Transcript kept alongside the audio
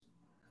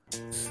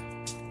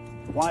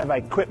Why have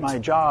I quit my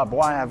job?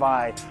 Why have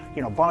I,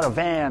 bought a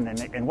van?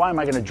 And why am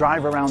I going to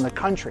drive around the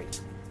country?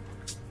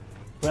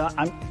 Well,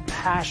 I'm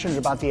passionate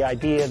about the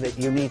idea that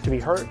you need to be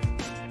heard.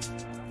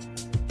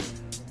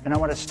 And I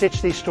want to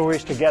stitch these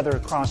stories together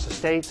across the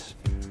states.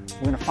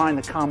 We're going to find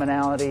the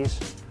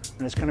commonalities.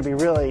 And it's going to be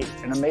really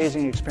an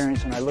amazing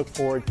experience. And I look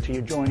forward to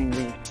you joining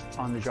me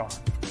on the jar.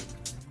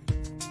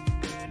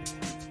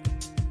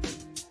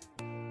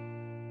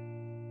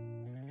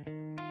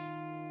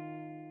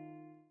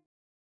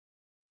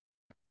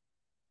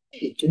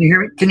 Can you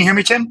hear me? Can you hear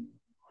me, Tim?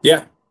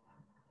 Yeah.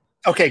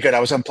 Okay, good. I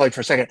was unplugged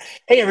for a second.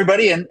 Hey,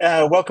 everybody, and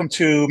welcome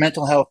to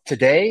Mental Health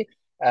Today,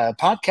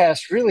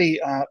 podcast really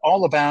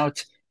all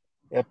about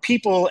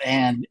people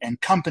and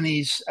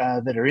companies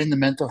that are in the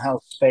mental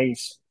health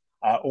space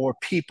or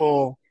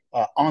people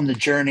on the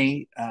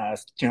journey,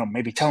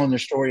 maybe telling their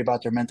story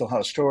about their mental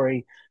health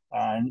story,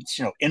 and,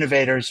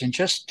 innovators and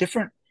just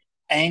different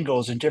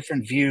angles and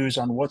different views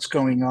on what's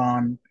going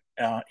on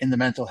in the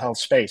mental health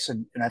space.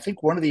 And I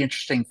think one of the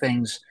interesting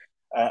things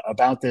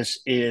about this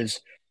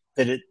is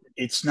that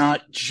it's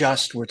not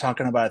just we're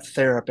talking about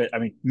therapy. I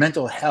mean,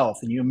 mental health,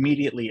 and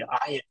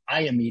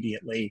I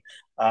immediately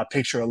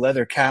picture a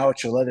leather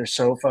couch, a leather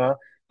sofa,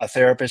 a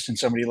therapist, and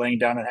somebody laying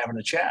down and having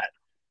a chat.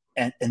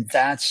 And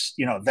that's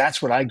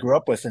what I grew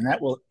up with, and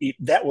that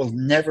will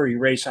never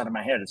erase out of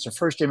my head. It's the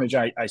first image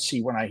I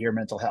see when I hear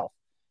mental health,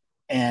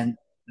 and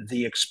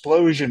the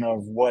explosion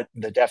of what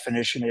the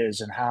definition is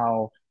and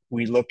how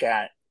we look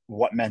at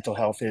what mental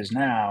health is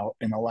now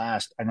in the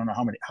last, I don't know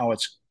how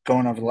it's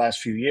going over the last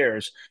few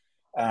years.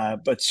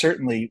 But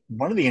certainly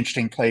one of the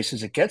interesting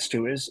places it gets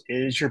to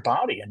is your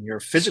body and your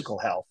physical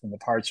health and the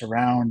parts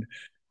around,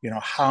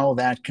 how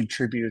that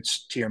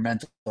contributes to your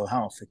mental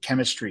health, the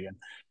chemistry. And,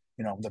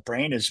 the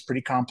brain is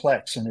pretty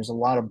complex and there's a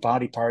lot of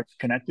body parts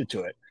connected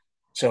to it.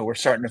 So we're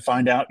starting to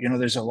find out,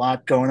 there's a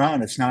lot going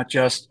on. It's not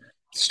just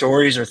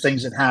stories or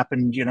things that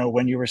happened,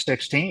 when you were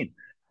 16.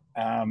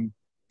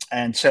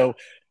 And so,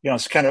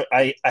 it's kind of,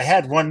 I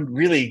had one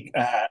really,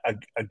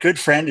 a good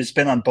friend who's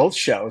been on both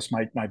shows,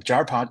 my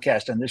JAR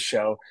podcast and this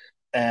show.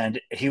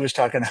 And he was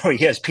talking how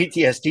he has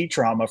PTSD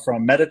trauma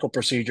from medical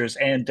procedures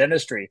and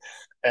dentistry.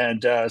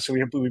 And so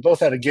we both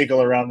had a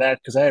giggle around that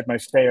because I had my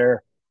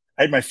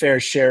fair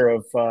share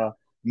of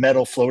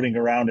metal floating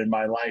around in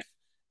my life,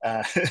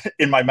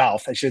 in my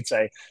mouth, I should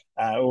say,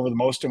 over the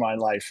most of my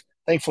life.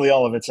 Thankfully,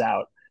 all of it's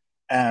out.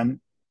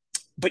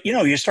 But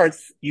you start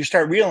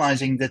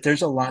realizing that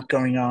there's a lot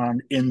going on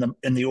in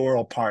the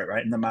oral part,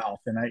 right, in the mouth.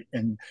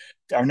 And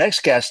our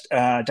next guest,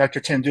 Dr.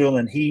 Tim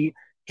Doolin, he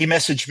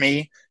messaged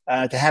me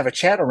to have a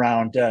chat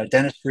around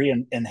dentistry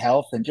and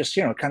health, and just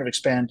kind of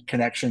expand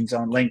connections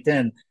on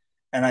LinkedIn.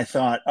 And I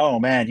thought, oh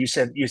man, you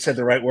said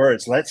the right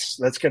words.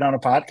 Let's get on a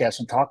podcast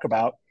and talk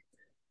about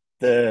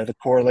the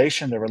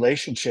correlation, the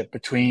relationship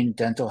between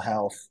dental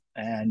health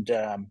and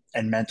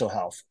mental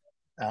health.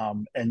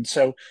 And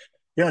so,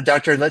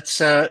 doctor, let's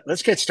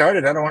get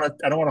started. I don't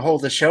want to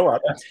hold the show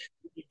up.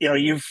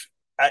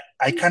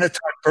 I kind of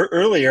talked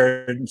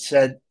earlier and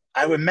said,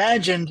 I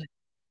imagined,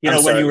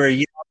 when you were,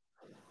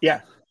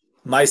 yeah.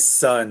 My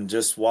son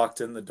just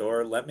walked in the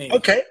door. Let me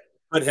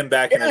put him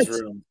back in his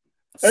room.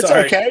 That's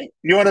Sorry. Okay.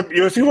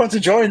 If you want to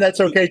join,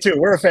 that's okay too.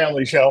 We're a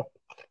family show.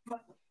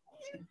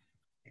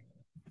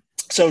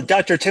 So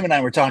Dr. Tim and I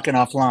were talking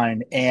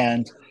offline,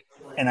 and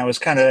I was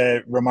kind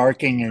of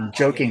remarking and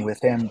joking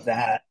with him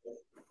that,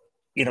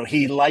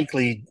 he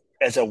likely,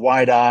 as a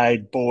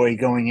wide-eyed boy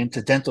going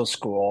into dental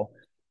school,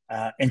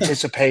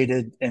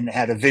 anticipated and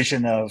had a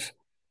vision of,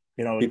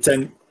 I'm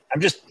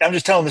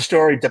just telling the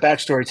story, the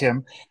backstory,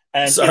 Tim.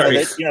 And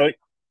sorry.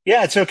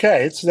 Yeah, it's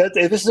okay. This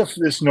is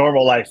this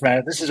normal life,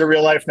 man. This is a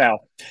real life now.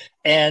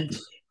 And,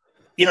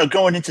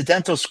 going into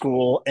dental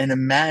school and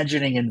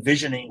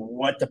envisioning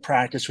what the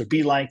practice would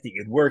be like that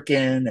you'd work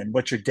in and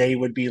what your day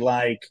would be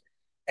like,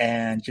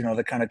 and,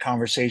 the kind of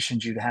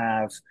conversations you'd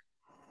have.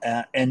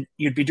 And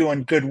you'd be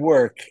doing good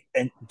work,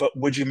 but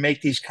would you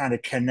make these kind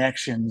of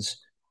connections,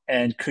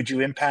 and could you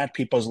impact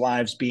people's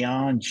lives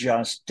beyond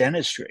just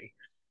dentistry,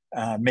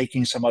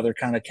 making some other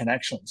kind of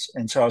connections?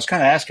 And so I was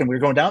kind of asking, we were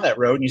going down that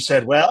road, and you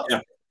said, well, yeah.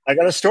 I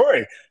got a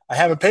story. I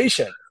have a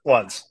patient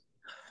once.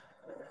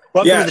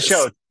 Welcome to the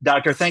show,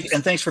 Doctor.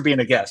 Thanks for being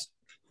a guest.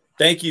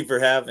 Thank you for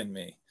having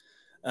me.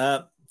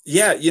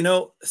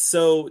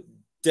 So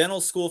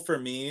dental school for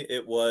me,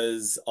 it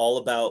was all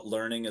about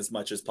learning as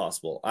much as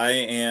possible. I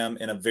am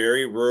in a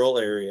very rural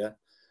area,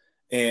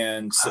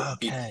 and so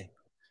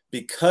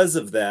because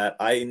of that,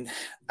 I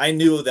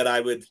knew that I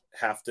would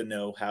have to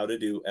know how to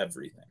do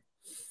everything.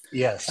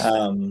 Yes.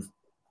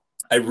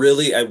 I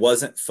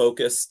wasn't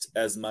focused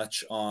as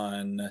much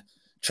on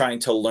trying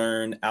to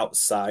learn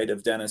outside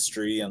of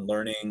dentistry and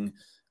learning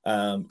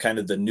kind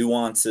of the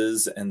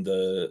nuances and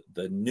the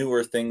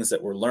newer things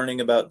that we're learning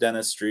about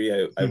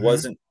dentistry. I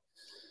wasn't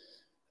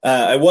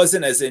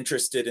as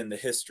interested in the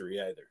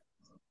history either.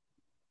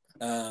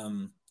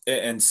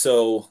 And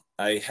so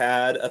I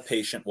had a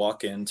patient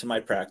walk into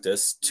my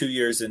practice 2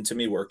 years into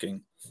me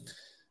working,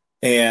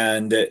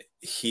 and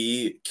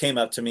he came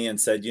up to me and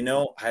said,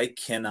 I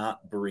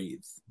cannot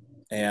breathe.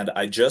 And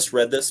I just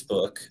read this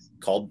book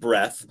called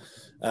Breath.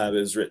 It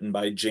was written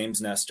by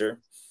James Nestor.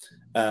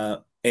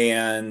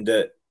 And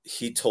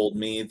he told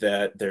me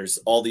that there's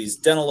all these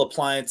dental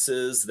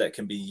appliances that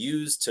can be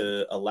used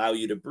to allow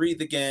you to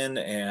breathe again.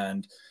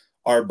 And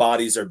our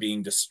bodies are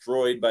being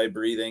destroyed by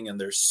breathing. And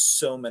there's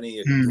so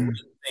many great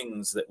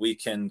things that we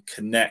can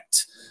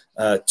connect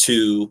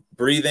to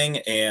breathing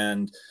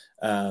and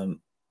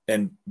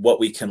what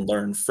we can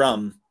learn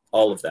from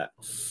all of that.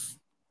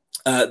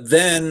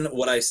 Then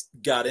what I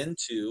got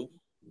into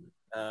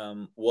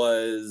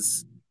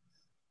was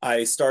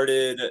I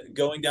started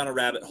going down a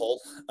rabbit hole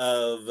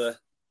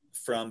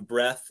from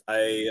Breath.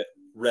 I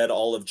read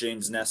all of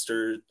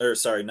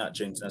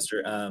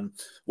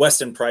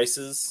Weston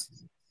Price's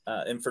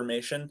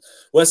information.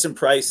 Weston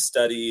Price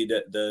studied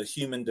the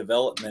human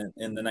development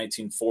in the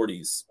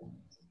 1940s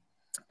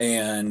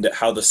and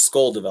how the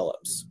skull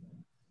develops.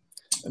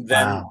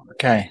 Then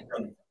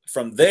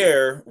from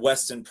there,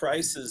 Weston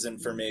Price's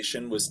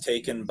information was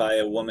taken by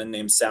a woman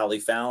named Sally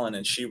Fallon,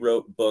 and she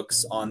wrote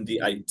books on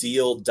the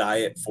ideal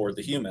diet for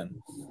the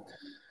human.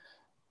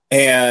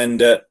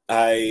 And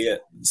I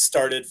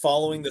started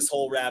following this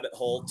whole rabbit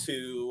hole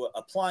to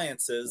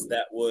appliances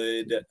that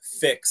would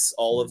fix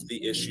all of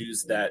the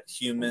issues that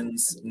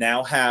humans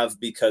now have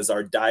because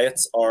our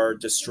diets are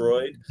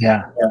destroyed.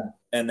 Yeah.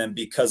 And then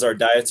because our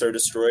diets are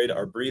destroyed,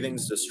 our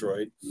breathing's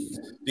destroyed.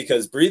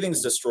 Because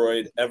breathing's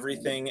destroyed,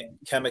 everything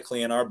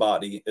chemically in our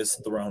body is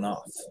thrown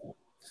off.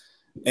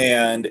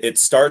 And it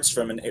starts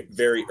from a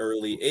very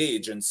early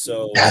age. And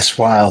so that's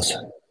wild.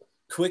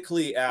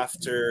 Quickly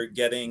after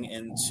getting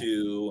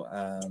into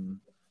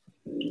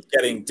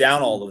getting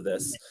down all of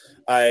this,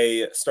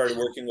 I started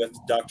working with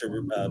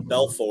Dr.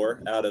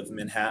 Belfour out of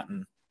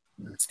Manhattan.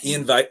 He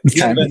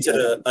invented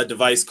a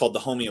device called the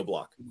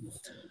HomeoBlock.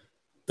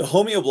 The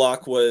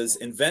HomeoBlock was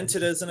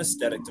invented as an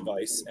aesthetic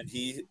device, and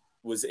he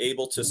was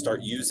able to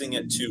start using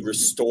it to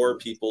restore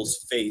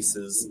people's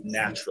faces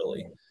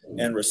naturally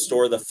and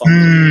restore the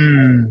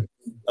function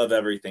of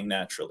everything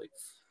naturally.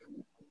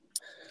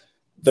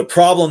 The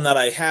problem that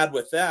I had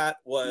with that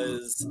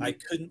was I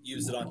couldn't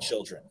use it on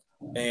children.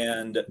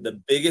 And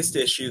the biggest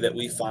issue that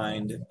we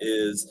find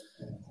is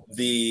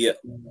the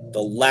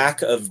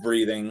lack of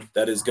breathing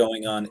that is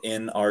going on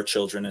in our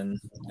children in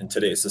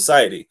today's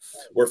society.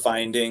 We're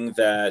finding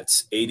that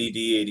ADD,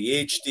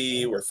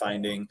 ADHD, we're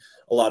finding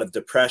a lot of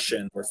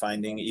depression, we're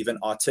finding even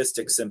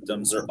autistic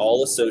symptoms are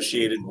all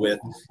associated with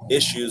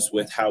issues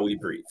with how we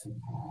breathe.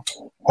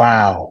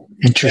 Wow,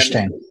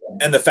 interesting.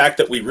 And the fact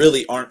that we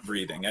really aren't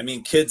breathing. I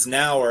mean, kids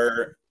now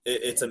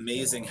it's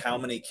amazing how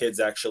many kids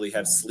actually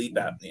have sleep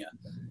apnea.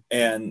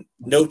 And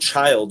no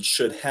child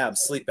should have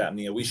sleep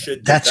apnea. We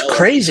should. That's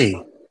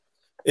crazy.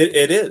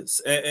 It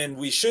is. And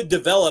we should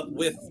develop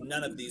with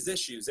none of these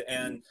issues.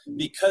 And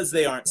because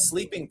they aren't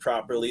sleeping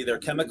properly, their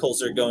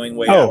chemicals are going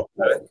way out.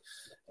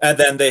 And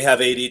then they have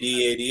ADD,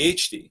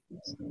 ADHD.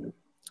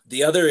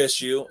 The other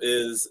issue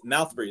is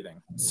mouth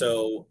breathing.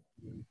 So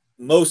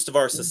most of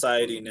our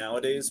society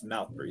nowadays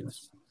mouth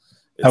breathes.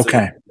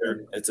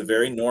 It's a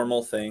very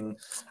normal thing.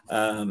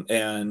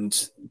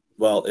 And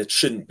well, it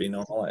shouldn't be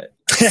normal.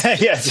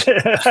 Yes.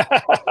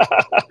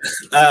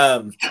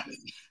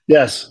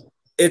 Yes.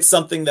 It's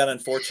something that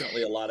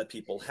unfortunately a lot of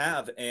people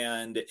have.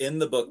 And in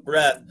the book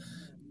Breath,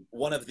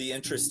 one of the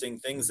interesting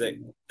things that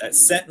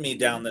sent me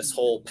down this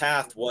whole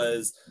path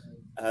was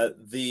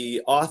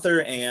the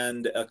author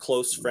and a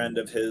close friend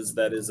of his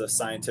that is a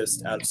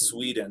scientist out of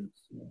Sweden.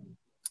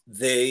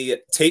 They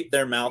taped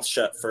their mouth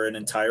shut for an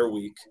entire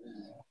week,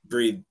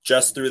 breathed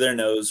just through their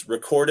nose,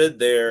 recorded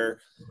their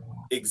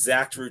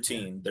exact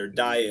routine, their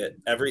diet,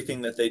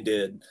 everything that they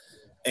did.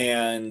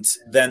 And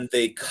then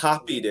they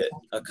copied it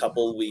a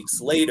couple weeks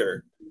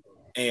later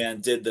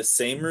and did the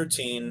same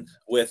routine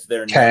with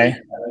their nose.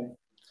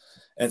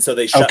 And so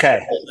they shut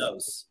their whole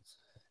nose.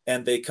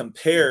 And they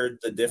compared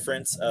the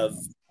difference of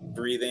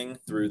breathing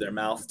through their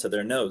mouth to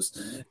their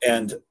nose.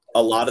 And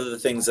a lot of the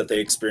things that they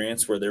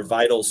experienced were their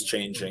vitals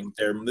changing,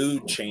 their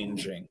mood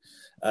changing.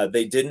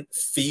 They didn't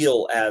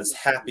feel as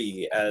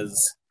happy,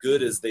 as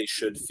good as they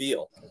should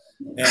feel.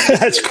 And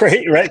that's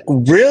great, right?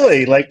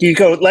 Really? Like you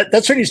go,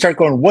 that's when you start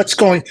going, what's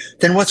going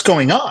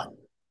on?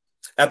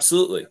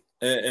 Absolutely.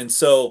 And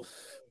so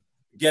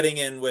getting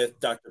in with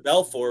Dr.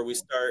 Belfour,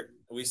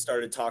 we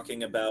started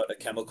talking about a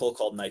chemical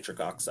called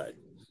nitric oxide.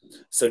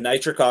 So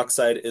nitric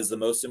oxide is the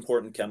most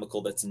important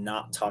chemical that's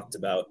not talked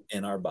about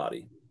in our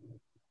body.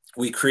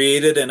 We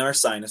create it in our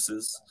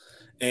sinuses.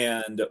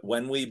 And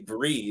when we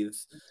breathe,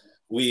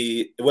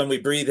 through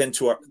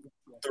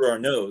our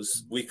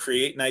nose, we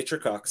create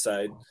nitric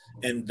oxide,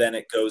 and then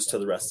it goes to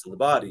the rest of the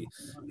body.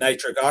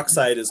 Nitric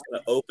oxide is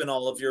going to open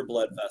all of your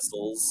blood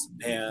vessels,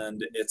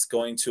 and it's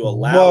going to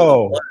allow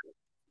the blood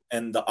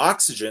and the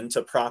oxygen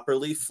to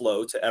properly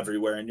flow to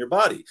everywhere in your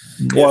body.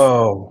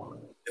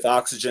 If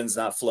oxygen's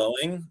not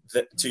flowing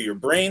to your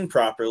brain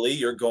properly,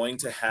 you're going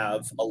to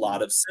have a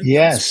lot of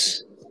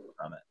symptoms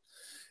from it.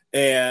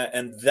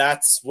 And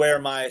that's where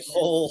my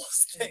whole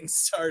thing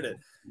started.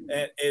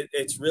 And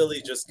it's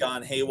really just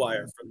gone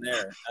haywire from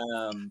there.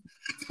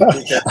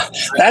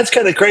 That's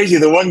kind of crazy.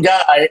 The one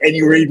guy, and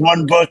you read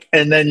one book,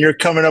 and then you're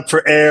coming up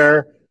for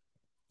air.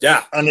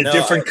 Yeah, on a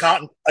different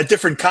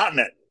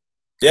continent.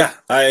 Yeah,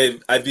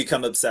 I've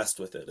become obsessed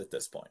with it at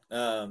this point.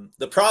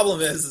 The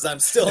problem is I'm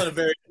still in a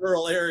very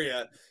rural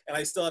area, and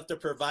I still have to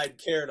provide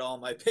care to all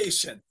my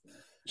patients.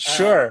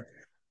 Sure.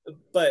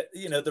 But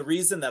the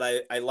reason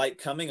that I like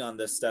coming on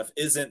this stuff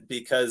isn't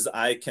because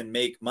I can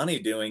make money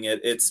doing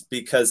it. It's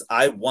because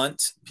I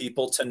want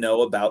people to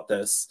know about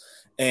this.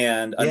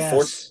 And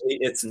unfortunately,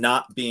 it's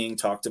not being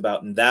talked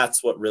about. And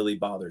that's what really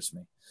bothers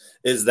me,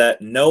 is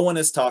that no one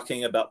is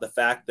talking about the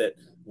fact that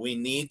we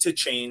need to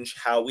change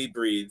how we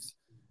breathe.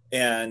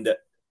 And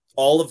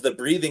all of the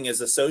breathing is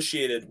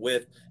associated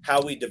with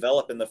how we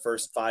develop in the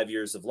first 5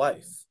 years of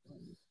life.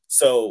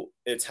 So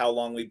it's how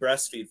long we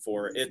breastfeed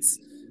for. It's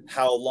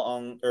how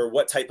long or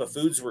what type of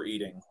foods we're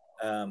eating.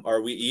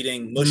 Are we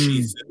eating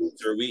mushy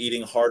foods? Are we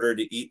eating harder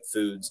to eat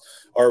foods?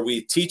 Are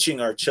we teaching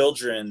our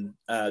children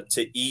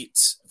to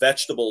eat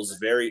vegetables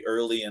very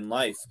early in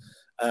life?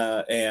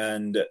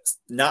 And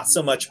not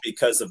so much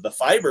because of the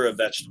fiber of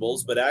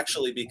vegetables, but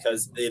actually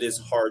because it is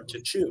hard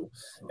to chew,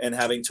 and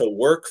having to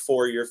work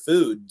for your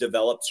food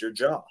develops your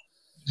jaw.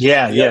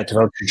 Develops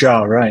your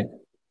jaw, right?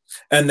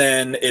 And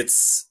then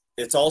it's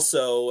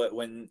also,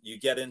 when you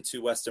get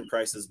into Weston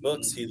Price's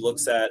books, he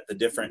looks at the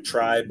different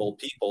tribal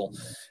people,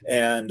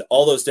 and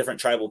all those different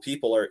tribal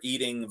people are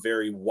eating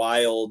very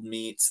wild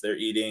meats. They're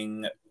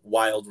eating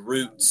wild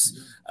roots,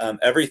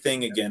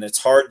 everything. Again, it's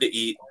hard to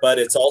eat, but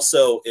it's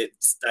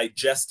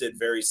digested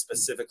very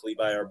specifically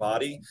by our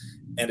body,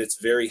 and it's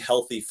very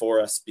healthy for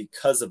us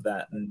because of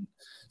that. And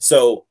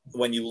so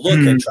when you look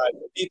at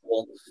tribal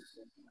people,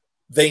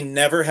 they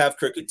never have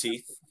crooked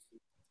teeth,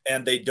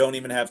 and they don't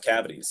even have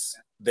cavities.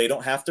 They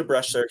don't have to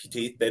brush their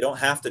teeth. They don't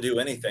have to do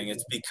anything.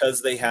 It's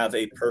because they have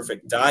a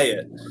perfect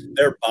diet.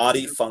 Their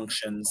body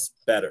functions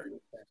better.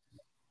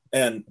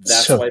 And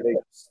that's why they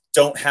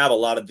don't have a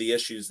lot of the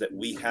issues that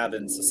we have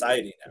in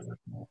society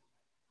now.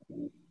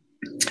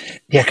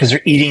 Yeah, because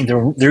they're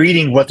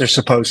eating what they're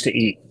supposed to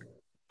eat.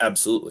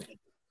 Absolutely.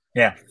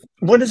 Yeah.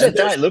 What does that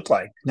diet look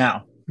like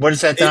now? What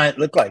does that diet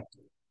look like?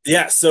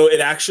 Yeah, so it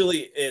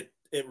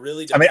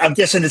really depends. I mean, I'm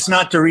guessing it's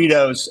not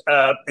Doritos.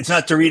 It's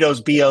not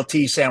Doritos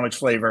BLT sandwich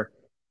flavor.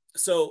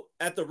 So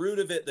at the root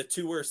of it, the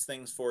two worst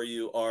things for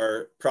you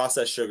are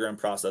processed sugar and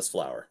processed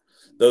flour.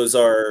 Those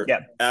are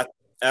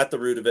at the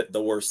root of it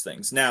the worst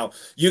things. Now,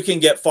 you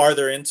can get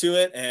farther into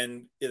it,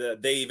 and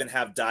they even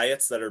have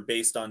diets that are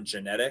based on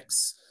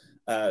genetics.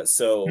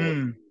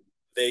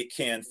 They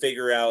can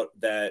figure out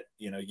that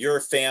your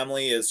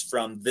family is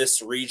from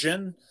this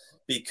region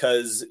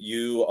because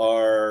you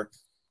are,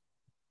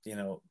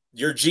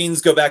 your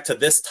genes go back to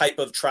this type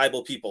of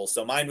tribal people.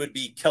 So mine would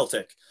be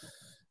Celtic.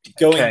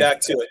 Going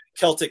back to it,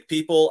 Celtic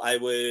people,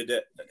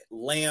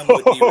 lamb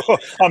would be really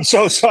I'm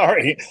so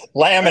sorry.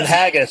 Lamb and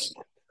haggis.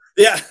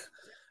 Yeah.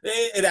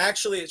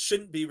 It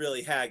shouldn't be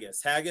really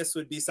haggis. Haggis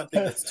would be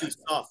something that's too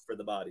soft for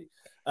the body.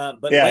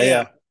 But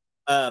lamb,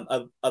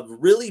 a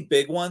really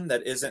big one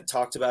that isn't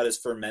talked about is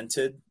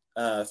fermented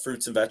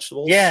fruits and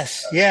vegetables.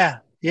 Yes.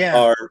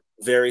 Are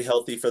very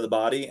healthy for the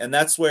body. And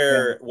that's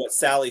where what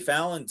Sally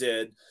Fallon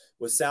did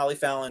was Sally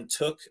Fallon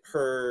took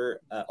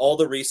her all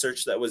the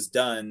research that was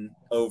done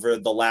over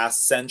the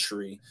last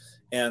century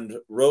and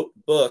wrote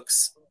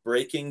books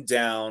breaking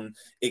down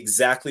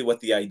exactly what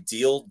the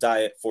ideal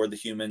diet for the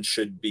human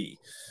should be,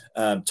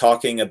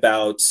 talking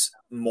about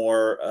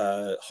more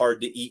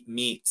hard to eat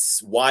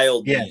meats,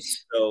 wild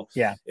meats. So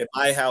in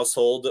my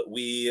household,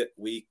 we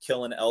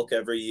kill an elk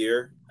every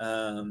year,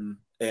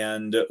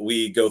 and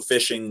we go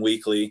fishing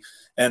weekly,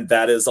 and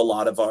that is a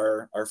lot of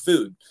our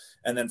food.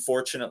 And then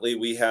fortunately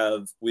we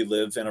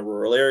live in a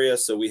rural area.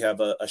 So we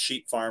have a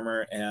sheep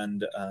farmer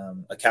and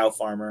a cow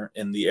farmer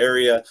in the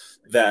area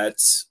that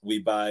we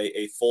buy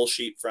a full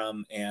sheep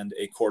from and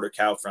a quarter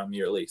cow from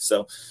yearly.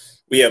 So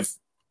we have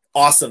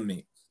awesome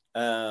meat.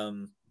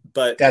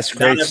 But that's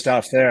great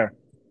stuff there.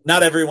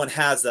 Not everyone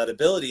has that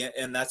ability.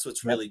 And that's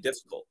what's really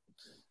difficult.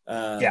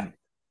 And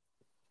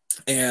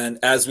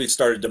as we've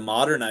started to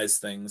modernize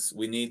things,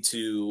 we need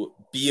to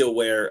be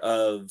aware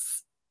of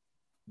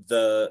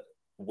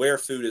where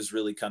food is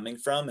really coming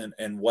from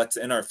and what's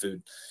in our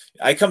food.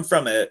 I come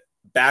from a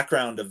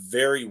background of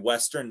very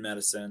Western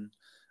medicine.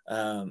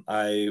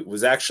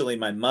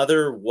 My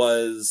mother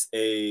was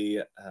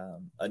a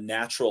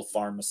natural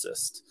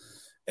pharmacist.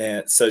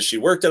 And so she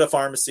worked at a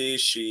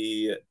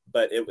pharmacy,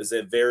 but it was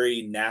a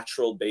very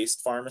natural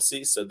based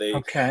pharmacy. So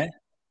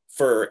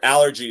for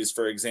allergies,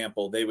 for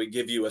example, they would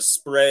give you a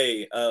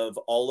spray of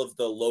all of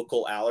the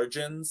local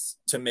allergens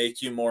to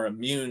make you more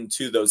immune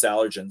to those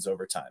allergens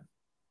over time.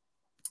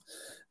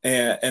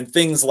 And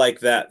things like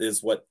that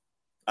is what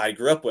I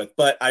grew up with,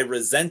 but I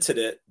resented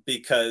it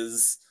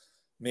because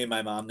me and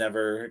my mom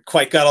never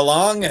quite got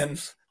along, and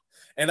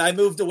I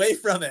moved away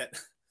from it.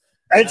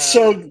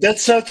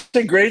 That's such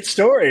a great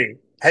story.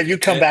 Have you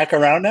come back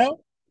around now?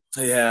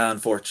 Yeah,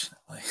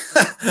 unfortunately.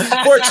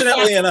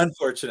 Fortunately and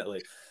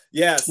unfortunately.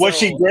 Yeah. Was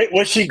she So great?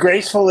 Was she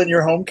graceful in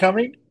your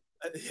homecoming?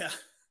 yeah.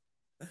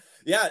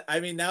 Yeah, I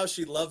mean, now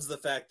she loves the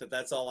fact that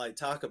that's all I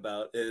talk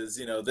about is,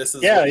 this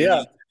is Yeah, what you yeah.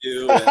 need to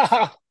do. And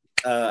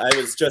I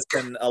was just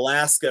in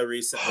Alaska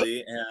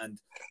recently, and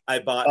I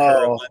bought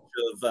her a Oh,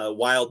 bunch of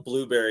wild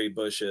blueberry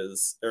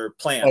bushes or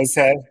plants,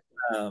 okay.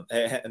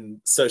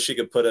 and so she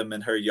could put them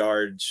in her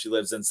yard. She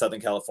lives in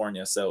Southern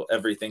California, so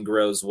everything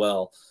grows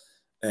well.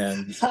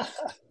 And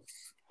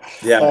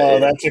yeah, Oh,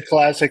 that's a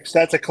classic.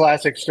 That's a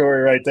classic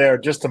story right there.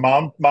 Just the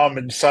mom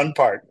and son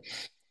part.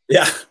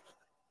 yeah,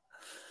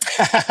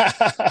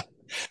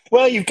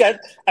 Well, you've got,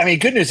 I mean,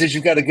 good news is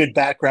you've got a good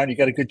background. You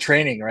got a good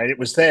training, right? It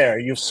was there.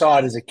 You saw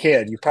it as a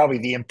kid. You probably,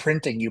 the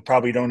imprinting, you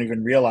probably don't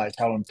even realize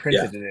how yeah,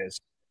 imprinted it is.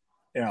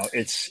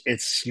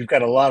 You've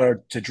got a lot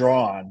to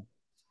draw on,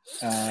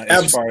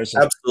 as far as,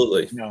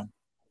 absolutely.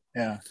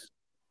 yeah.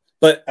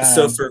 But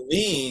so Um, for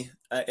me,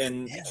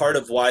 and yeah. part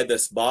of why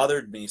this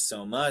bothered me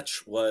so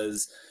much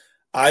was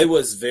I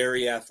was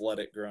very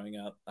athletic growing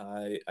up.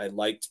 I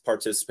liked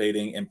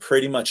participating in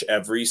pretty much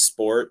every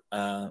sport,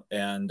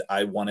 and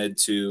I wanted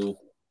to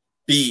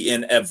be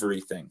in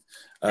everything.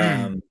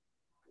 Mm, Um,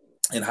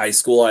 in high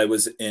school, I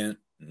was in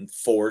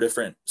 4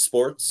 different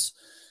sports.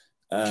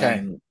 okay.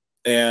 Um,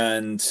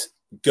 and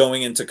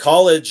going into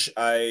college,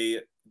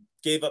 I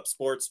gave up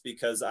sports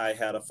because I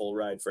had a full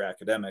ride for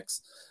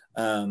academics.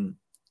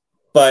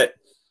 But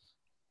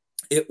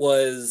it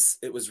was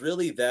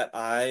really that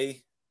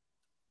I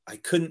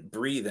couldn't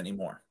breathe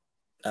anymore.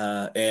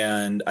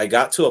 And I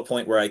got to a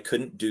point where I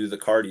couldn't do the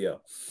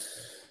cardio.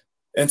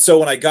 And so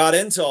when I got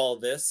into all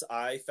this,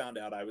 I found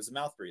out I was a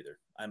mouth breather.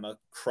 I'm a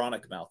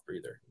chronic mouth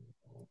breather.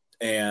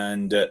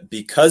 And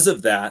because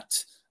of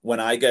that, when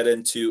I get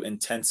into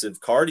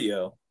intensive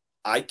cardio,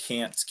 I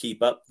can't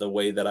keep up the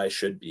way that I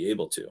should be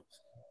able to.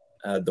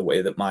 The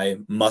way that my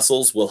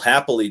muscles will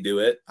happily do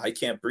it, I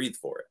can't breathe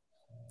for it.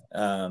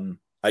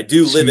 I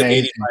do It's live at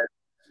amazing. 85.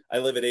 I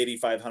live at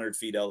 8,500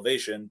 feet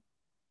elevation,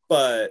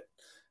 but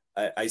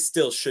I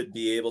still should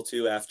be able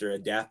to after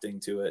adapting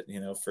to it,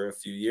 for a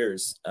few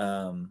years.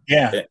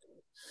 Yeah.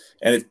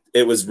 And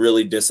it was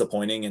really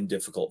disappointing and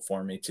difficult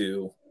for me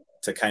to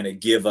kind of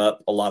give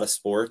up a lot of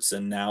sports.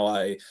 And now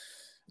I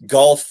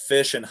golf,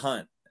 fish, and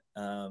hunt.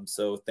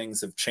 So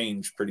things have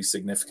changed pretty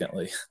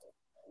significantly.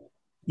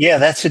 Yeah,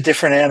 that's a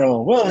different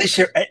animal. Well, at least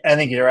I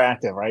think you're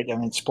active, right? I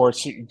mean,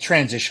 sports, you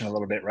transition a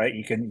little bit, right?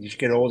 You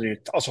get older,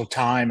 also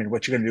time and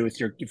what you're going to do with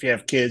if you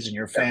have kids and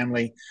your Yeah.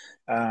 family,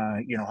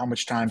 how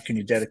much time can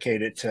you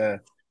dedicate it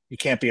to, you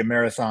can't be a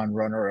marathon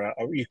runner,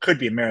 or you could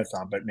be a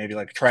marathon, but maybe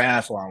like a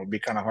triathlon would be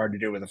kind of hard to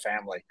do with a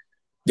family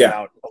Yeah.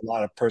 without a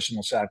lot of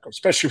personal sacrifice,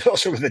 especially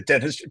also with a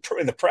dentist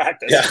in the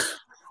practice. Yeah.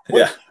 What,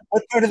 Yeah.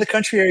 what part of the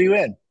country are you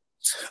in?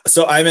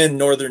 So I'm in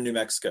northern New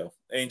Mexico,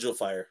 Angel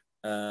Fire.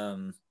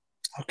 Um,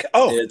 Okay.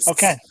 Oh,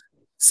 okay. it's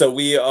so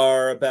we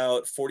are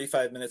about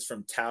 45 minutes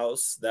from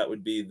Taos. That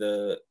would be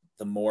the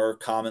more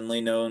commonly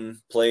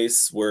known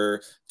place.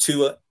 We're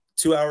 2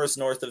 hours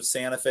north of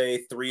Santa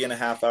Fe,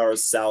 3.5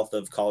 hours south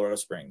of Colorado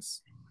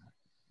Springs.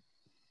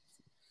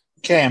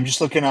 Okay, I'm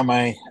just looking on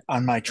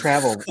my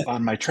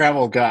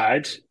travel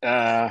guide,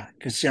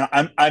 because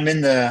I'm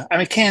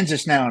in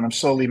Kansas now and I'm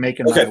slowly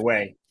making my Okay.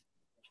 way.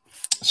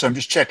 So I'm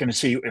just checking to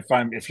see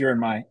if you're in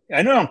my.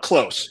 I know I'm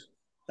close.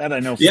 That I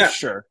know for Yeah.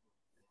 sure.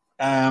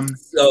 Um,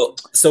 So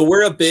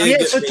we're a so big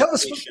yeah, so tell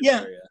us, vacation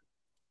yeah, area.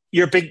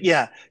 you're big,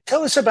 yeah.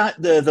 Tell us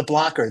about the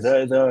blocker.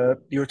 The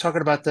you were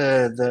talking about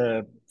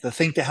the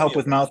thing to help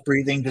with mouth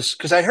breathing. This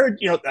because I heard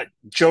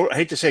Joe. I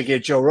hate to say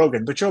get Joe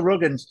Rogan, but Joe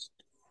Rogan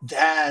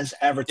has Yep.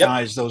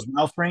 advertised those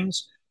mouth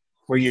rings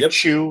where you Yep.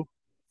 chew,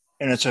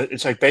 and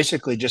it's like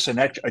basically just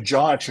a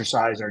jaw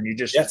exerciser, and you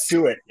just Yes.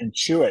 chew it and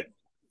chew it.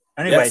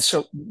 Anyway, Yes.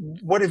 so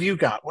what have you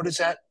got? What is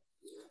that?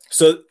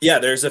 So yeah,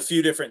 there's a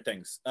few different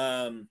things.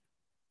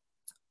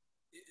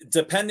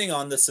 Depending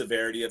on the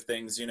severity of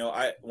things,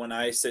 when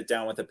I sit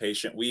down with a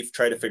patient, we've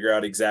tried to figure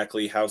out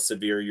exactly how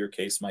severe your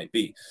case might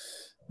be.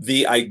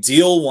 The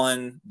ideal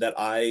one that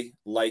I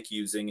like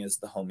using is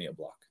the Homeo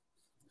Block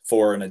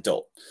for an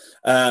adult.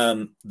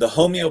 The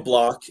Homeo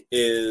Block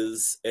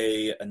is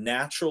a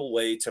natural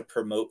way to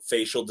promote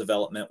facial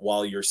development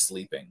while you're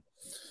sleeping.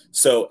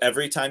 So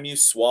every time you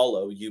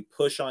swallow, you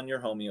push on your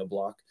Homeo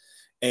Block,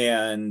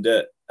 and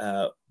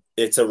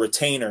it's a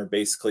retainer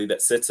basically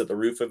that sits at the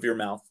roof of your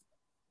mouth.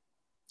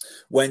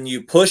 When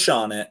you push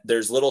on it,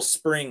 there's little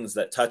springs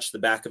that touch the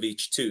back of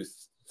each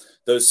tooth.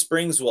 Those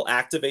springs will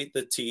activate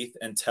the teeth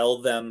and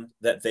tell them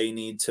that they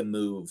need to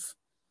move.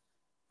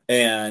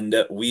 And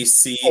we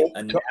see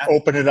To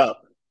open it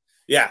up.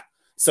 yeah.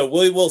 So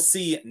we will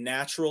see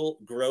natural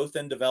growth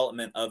and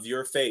development of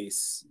your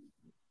face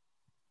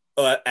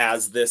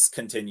as this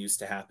continues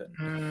to happen.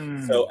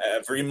 So Mm.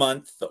 every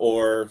month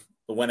or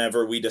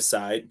whenever we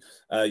decide,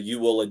 you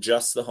will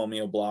adjust the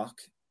Homeo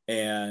Block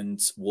and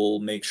we'll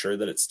make sure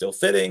that it's still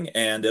fitting,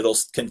 and it'll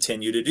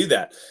continue to do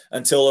that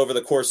until over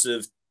the course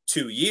of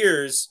 2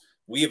 years,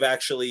 we've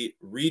actually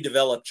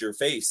redeveloped your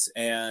face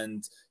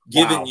and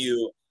given Wow.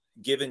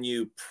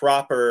 you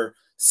proper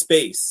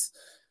space.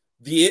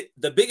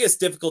 The biggest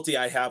difficulty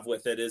I have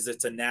with it is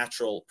it's a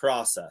natural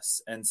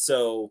process. And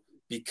so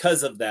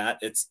because of that,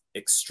 it's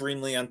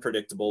extremely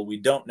unpredictable. We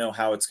don't know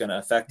how it's going to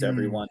affect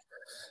everyone.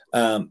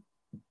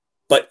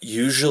 But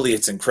usually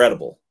it's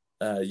incredible.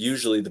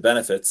 Usually the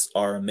benefits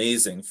are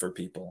amazing for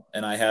people.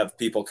 And I have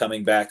people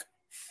coming back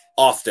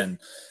often.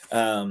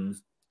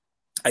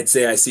 I'd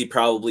say I see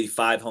probably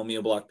 5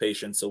 homeoblock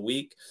patients a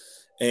week.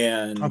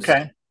 And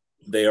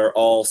they are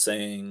all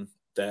saying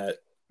that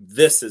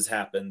this has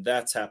happened,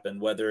 that's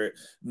happened. Whether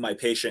my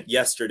patient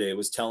yesterday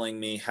was telling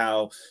me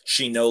how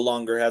she no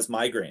longer has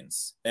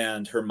migraines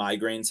and her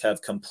migraines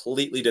have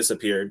completely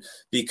disappeared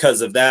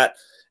because of that.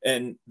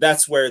 And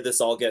that's where this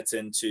all gets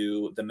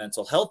into the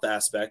mental health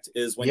aspect,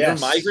 is when your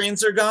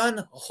migraines are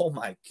gone. Oh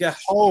my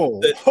gosh,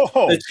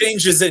 the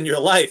changes in your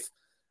life.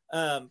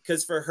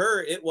 Because for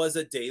her, it was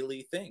a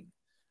daily thing.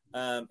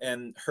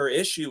 And her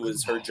issue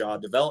was her jaw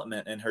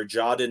development, and her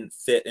jaw didn't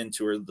fit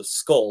into the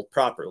skull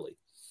properly.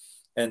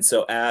 And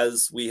so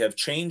as we have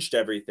changed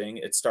everything,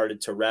 it started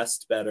to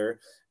rest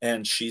better,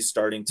 and she's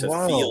starting to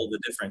feel the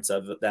difference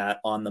of that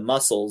on the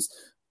muscles.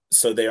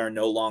 So they are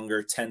no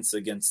longer tense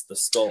against the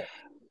skull.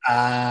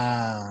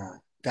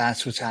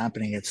 That's what's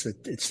happening. It's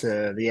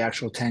the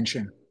actual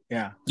tension.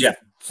 Yeah.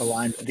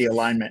 The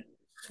alignment.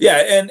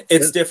 Yeah, and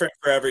it's different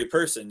for every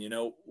person.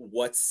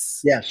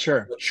 What's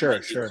sure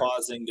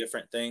causing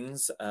different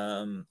things,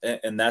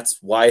 and that's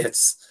why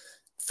it's,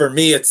 for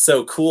me, it's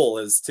so cool,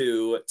 is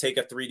to take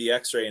a 3D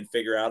X-ray and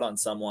figure out on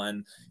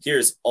someone,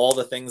 here's all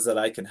the things that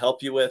I can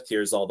help you with,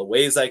 here's all the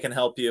ways I can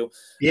help you.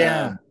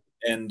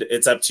 And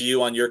it's up to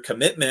you on your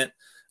commitment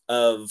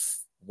of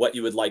what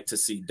you would like to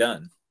see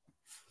done.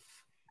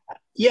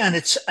 Yeah, and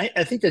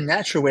I think the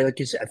natural way, like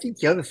you said, I think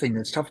the other thing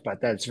that's tough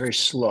about that, it's very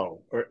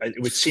slow, or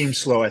it would seem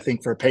slow, I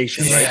think, for a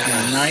patient,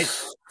 right?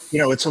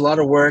 It's a lot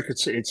of work.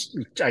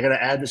 I got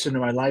to add this into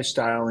my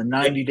lifestyle, and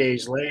 90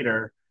 days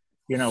later,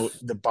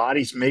 the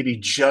body's maybe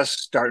just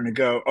starting to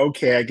go,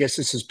 okay, I guess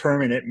this is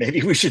permanent.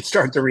 Maybe we should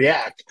start to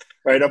react.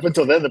 Right up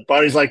until then, the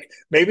body's like,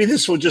 maybe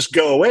this will just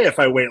go away if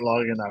I wait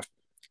long enough.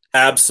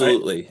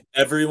 Absolutely. Right?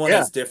 Everyone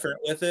is different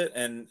with it.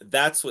 And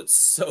that's what's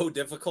so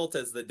difficult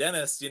as the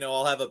dentist.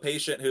 I'll have a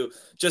patient who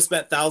just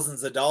spent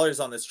thousands of dollars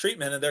on this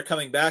treatment, and they're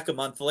coming back a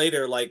month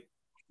later like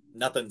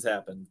nothing's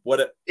happened.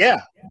 Why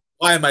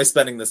am I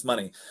spending this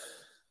money?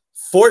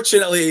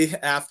 Fortunately,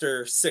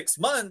 after 6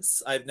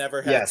 months, I've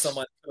never had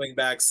someone coming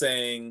back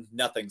saying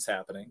nothing's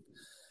happening.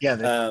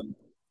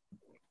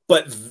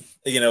 But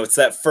it's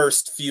that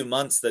first few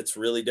months that's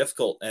really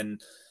difficult. And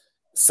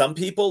some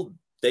people,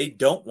 they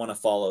don't want to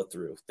follow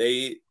through.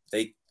 They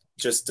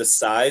just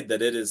decide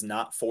that it is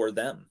not for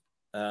them.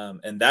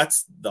 And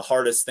that's the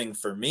hardest thing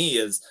for me,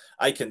 is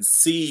I can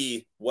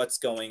see what's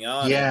going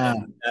on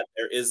and that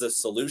there is a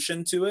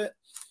solution to it,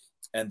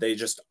 and they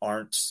just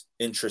aren't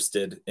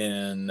interested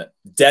in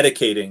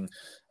dedicating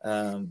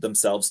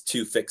themselves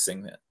to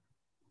fixing it.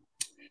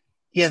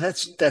 Yeah,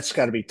 that's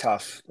got to be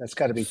tough. That's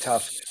got to be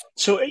tough.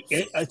 So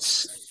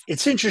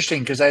it's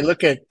interesting, because I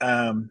look at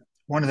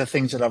one of the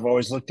things that I've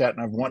always looked at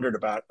and I've wondered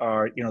about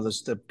are,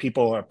 the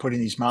people are putting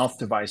these mouth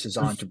devices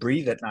on to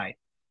breathe at night,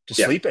 to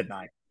sleep at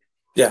night.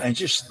 And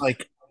just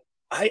like,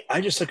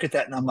 I just look at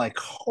that and I'm like,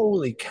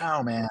 holy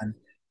cow, man.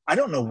 I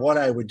don't know what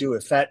I would do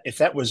if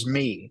that was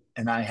me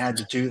and I had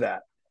to do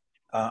that.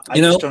 I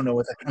just don't know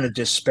what kind of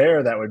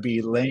despair that would be,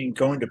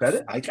 going to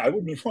bed. I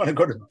wouldn't even want to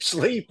go to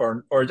sleep,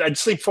 or I'd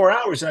sleep 4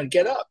 hours and I'd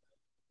get up.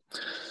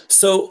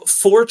 So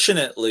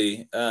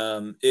fortunately,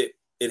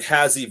 it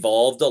has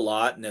evolved a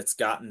lot and it's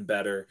gotten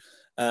better.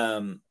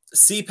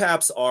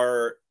 CPAPs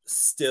are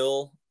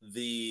still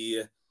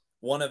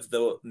one of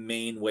the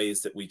main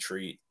ways that we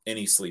treat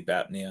any sleep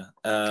apnea.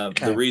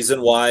 The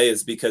reason why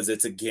is because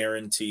it's a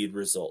guaranteed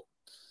result.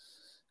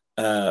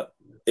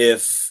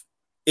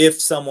 If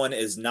someone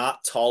is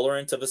not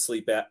tolerant of a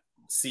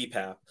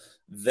CPAP,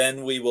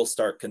 then we will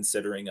start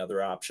considering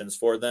other options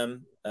for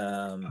them.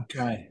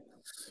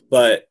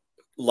 But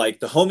like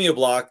the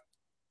homeoblock,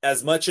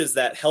 as much as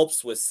that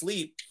helps with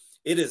sleep,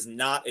 it is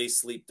not a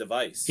sleep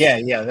device. Yeah,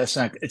 it's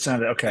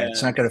not okay.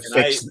 It's not going to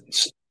fix.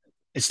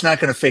 It's not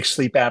going to fix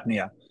sleep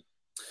apnea.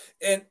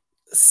 And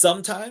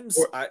sometimes,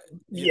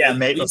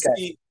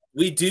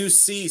 we do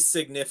see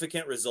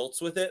significant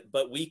results with it,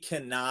 but we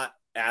cannot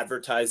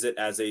advertise it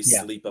as a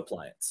sleep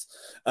appliance.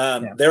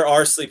 There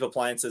are sleep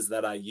appliances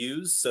that I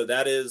use, so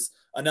that is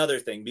another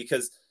thing,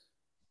 because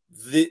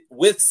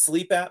with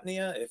sleep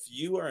apnea, if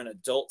you are an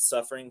adult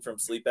suffering from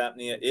sleep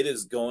apnea, it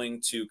is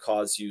going to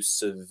cause you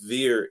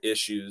severe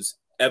issues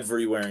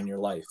everywhere in your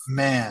life,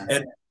 man.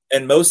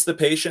 And most of the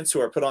patients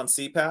who are put on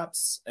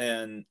CPAPs,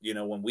 and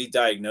when we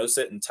diagnose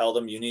it and tell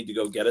them you need to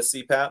go get a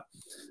CPAP,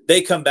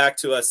 they come back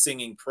to us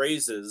singing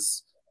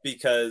praises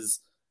because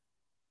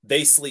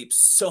they sleep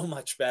so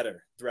much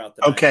better throughout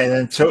the night. Okay,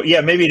 then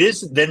maybe it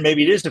is. Then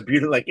maybe it is a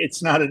beauty. Like,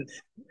 it's not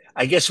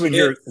I guess when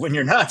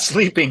you're not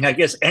sleeping, I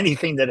guess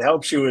anything that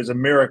helps you is a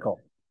miracle.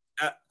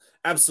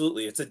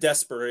 Absolutely, it's a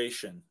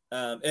desperation,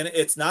 and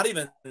it's not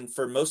even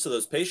for most of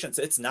those patients.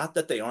 It's not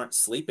that they aren't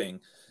sleeping.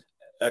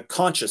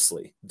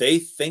 consciously. They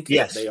think that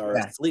Yes. they are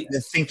Yeah. asleep, They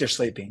think they're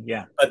sleeping.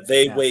 Yeah. but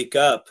they Yeah. wake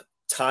up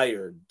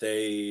tired.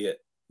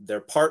 Their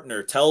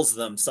partner tells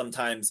them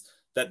sometimes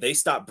that they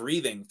stop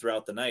breathing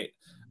throughout the night.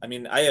 I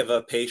mean, I have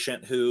a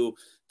patient who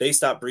they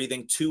stop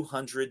breathing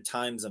 200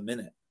 times a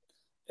minute.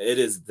 It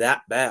is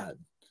that bad.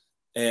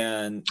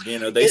 And,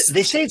 They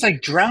say it's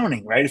like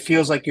drowning, right? It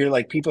feels like you're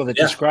like people that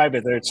yeah, describe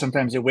it. That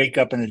sometimes they wake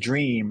up in a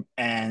dream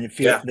and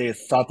yeah, they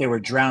thought they were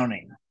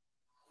drowning,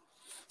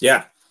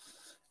 yeah.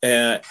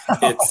 And and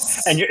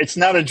it's, it's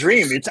not a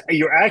dream.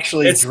 You're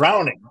actually it's,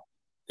 drowning.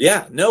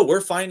 yeah, no,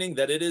 we're finding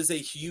that it is a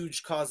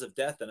huge cause of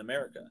death in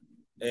America.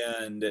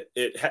 And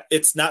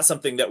it's not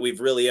something that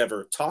we've really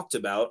ever talked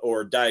about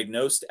or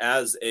diagnosed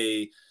as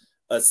a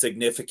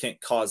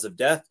significant cause of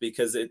death,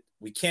 because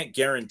we can't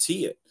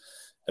guarantee it.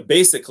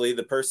 Basically,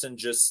 the person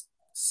just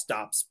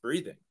stops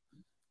breathing,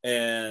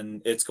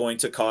 and it's going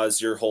to cause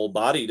your whole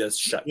body to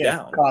shut Yeah,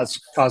 down.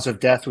 cause of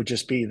death would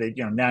just be the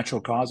natural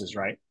causes,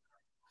 right?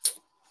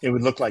 It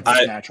would look like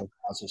just I, natural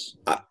causes.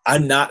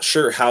 I'm not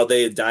sure how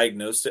they had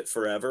diagnosed it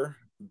forever,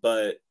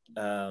 but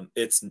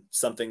it's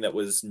something that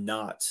was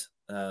not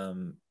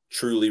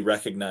truly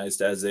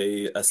recognized as a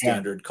Yeah,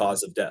 standard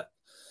cause of death.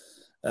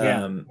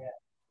 yeah. Um,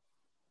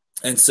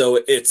 and so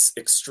it's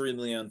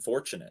extremely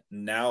unfortunate.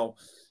 Now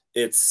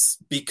it's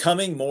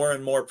becoming more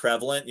and more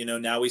prevalent.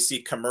 Now we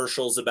see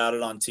commercials about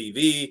it on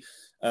TV.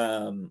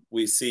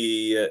 We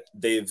see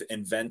they've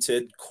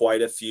invented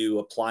quite a few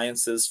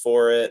appliances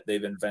for it.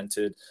 They've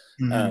invented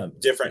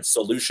Mhm. different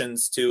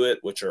solutions to it,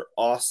 which are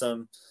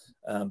awesome.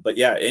 But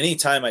yeah,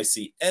 anytime I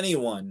see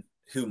anyone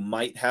who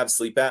might have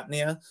sleep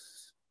apnea,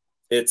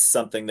 it's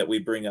something that we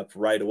bring up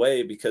right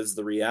away, because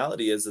the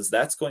reality is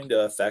that's going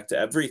to affect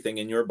everything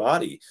in your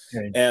body.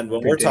 Yeah, And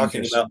when very we're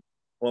talking dangerous.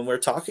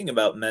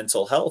 about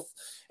mental health,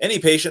 any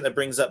patient that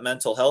brings up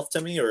mental health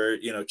to me, or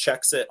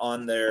checks it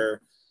on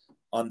their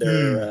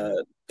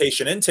Mm.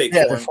 patient intake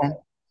Yeah, the form, form.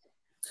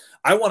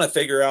 I want to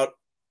figure out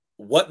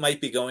what might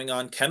be going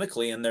on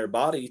chemically in their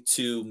body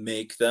to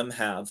make them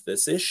have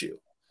this issue.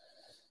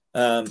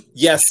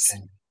 Yes,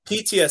 Interesting.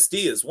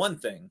 PTSD is one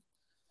thing,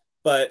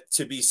 but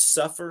to be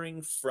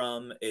suffering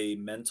from a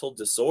mental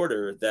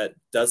disorder that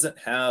doesn't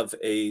have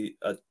a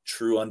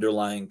true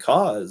underlying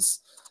cause,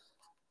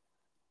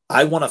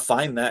 I want to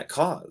find that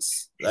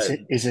cause.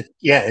 Is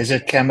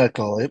it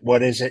chemical?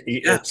 What is it?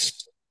 Yeah.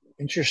 It's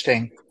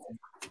interesting.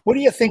 What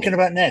are you thinking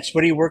about next?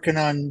 What are you working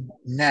on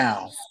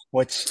now?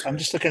 I'm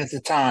just looking at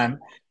the time.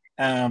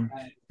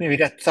 Maybe we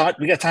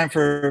got time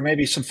for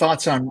maybe some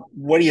thoughts on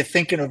what are you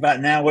thinking about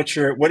now? What's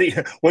your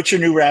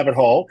new rabbit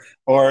hole?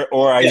 Or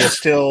Yeah.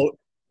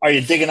 are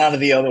you digging out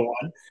of the other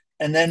one?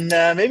 And then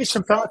maybe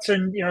some thoughts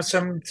and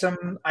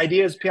some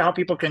ideas how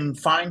people can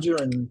find you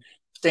and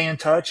stay in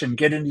touch and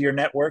get into your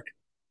network.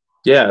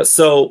 Yeah.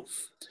 So,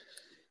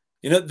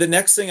 the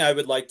next thing I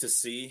would like to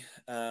see,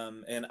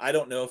 and I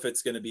don't know if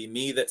it's going to be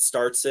me that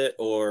starts it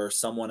or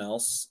someone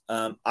else,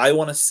 I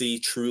want to see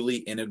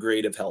truly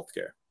integrative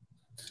healthcare,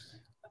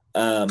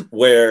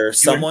 where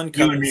someone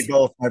You and me comes.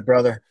 both, my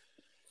brother.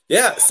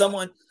 Yeah,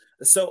 someone.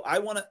 So I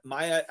want to,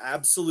 my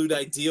absolute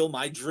ideal,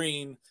 my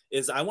dream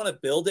is I want to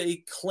build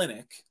a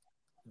clinic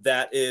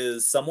that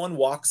is someone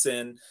walks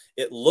in,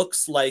 it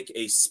looks like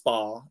a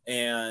spa,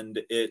 and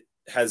it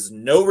has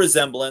no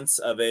resemblance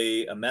of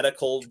a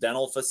medical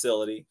dental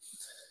facility.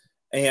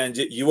 And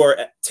you are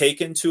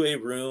taken to a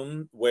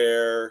room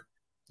where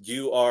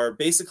you are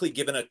basically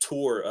given a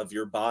tour of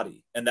your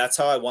body. And that's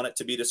how I want it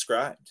to be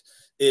described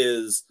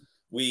is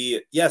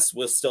we'll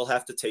still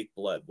have to take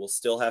blood. We'll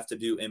still have to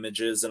do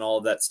images and all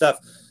of that stuff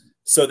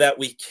so that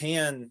we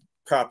can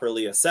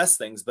properly assess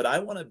things. But I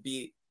want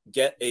to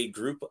get a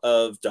group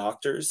of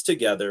doctors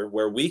together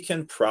where we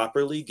can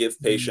properly give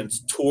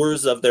patients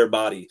tours of their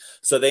body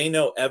so they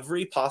know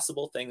every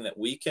possible thing that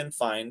we can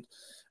find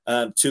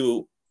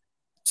to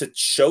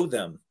show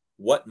them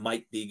what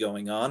might be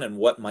going on and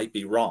what might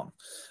be wrong.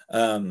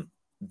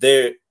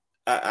 There,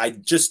 I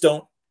just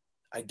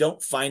I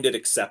don't find it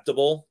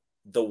acceptable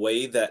the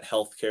way that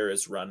healthcare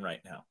is run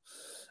right now.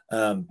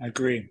 I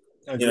agree.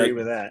 I You know, agree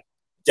with that.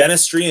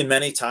 dentistry, and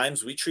many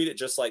times we treat it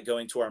just like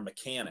going to our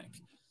mechanic,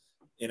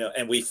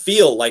 and we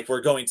feel like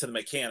we're going to the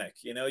mechanic.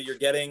 You're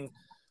getting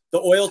the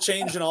oil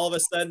change, and all of a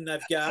sudden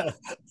I've got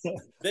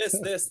this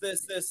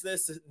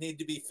need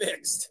to be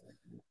fixed.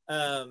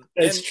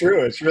 It's And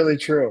true. It's really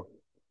true.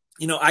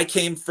 I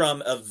came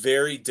from a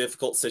very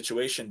difficult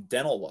situation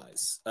dental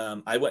wise.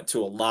 I went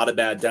to a lot of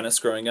bad dentists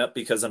growing up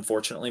because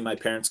unfortunately my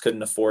parents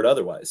couldn't afford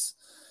otherwise.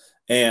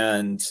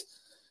 And,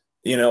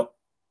 you know,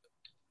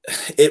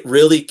 it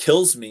really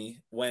kills me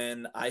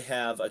when I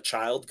have a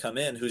child come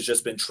in who's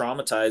just been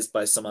traumatized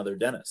by some other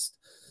dentist.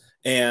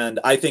 And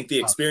I think the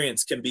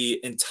experience can be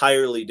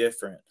entirely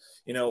different.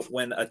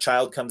 When a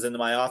child comes into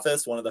my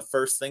office, one of the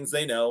first things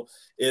they know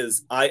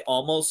is I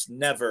almost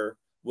never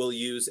will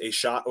use a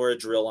shot or a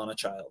drill on a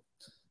child.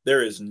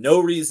 There is no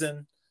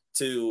reason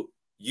to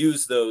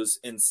use those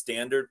in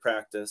standard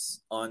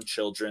practice on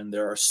children.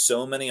 There are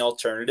so many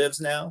alternatives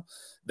now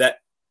that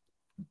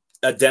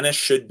a dentist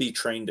should be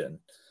trained in.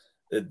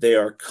 They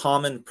are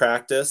common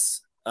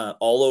practice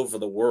all over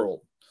the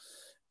world.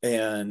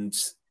 And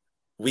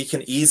we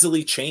can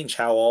easily change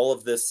how all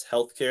of this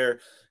healthcare,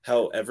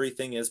 how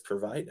everything is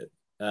provided.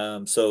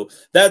 So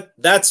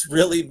that's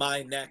really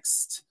my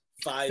next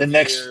The 5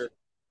 next, year.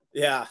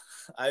 Yeah,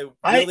 I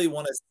really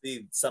want to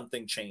see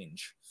something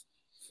change.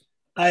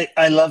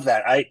 I love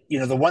that.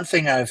 The one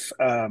thing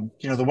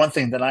the one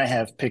thing that I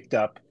have picked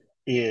up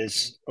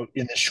is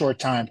in this short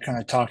time, kind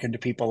of talking to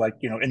people like,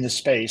 in the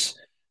space,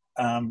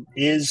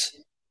 is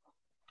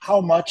how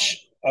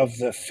much of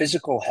the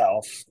physical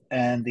health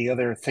and the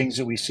other things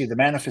that we see, the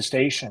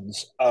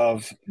manifestations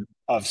of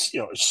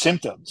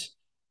symptoms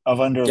of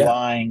Yeah.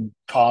 underlying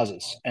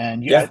causes.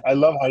 And Yeah. I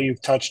love how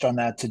you've touched on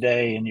that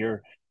today in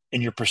your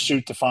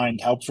pursuit to find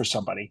help for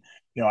somebody.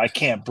 I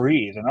can't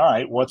breathe, and all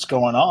right, what's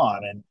going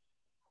on? And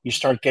you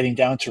start getting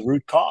down to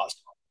root cause.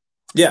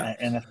 Yeah.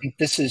 And I think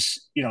this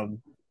is, it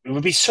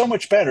would be so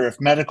much better if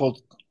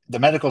the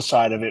medical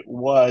side of it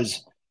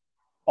was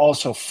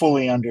also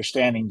fully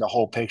understanding the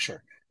whole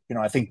picture.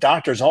 I think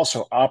doctors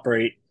also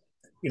operate,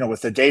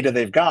 with the data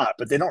they've got,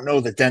 but they don't know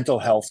the dental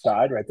health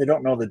side, right? They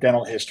don't know the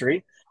dental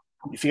history.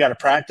 If you got a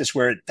practice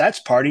where that's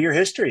part of your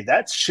history,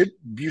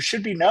 you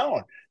should be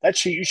known.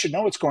 You should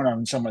know what's going on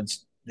in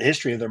someone's the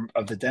history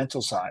of the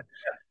dental side.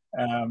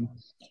 And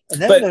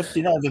then But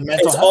the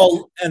mental it's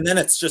health. and then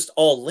it's just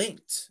all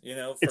linked,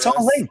 It's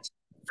all linked.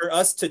 for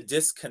us to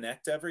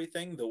disconnect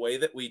everything the way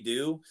that we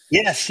do.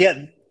 Yes,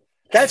 yeah.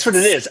 That's what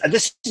it is.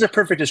 This is a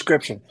perfect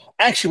description.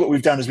 Actually, what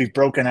we've done is we've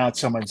broken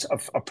out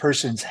a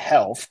person's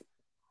health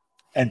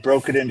and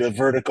broke it into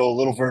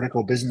little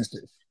vertical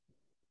businesses.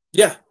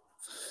 Yeah.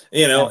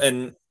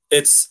 And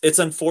it's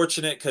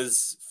unfortunate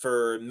because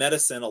for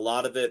medicine, a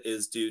lot of it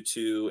is due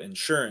to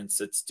insurance.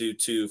 It's due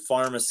to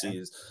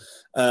pharmacies.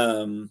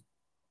 And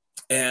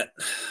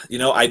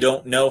I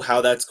don't know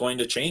how that's going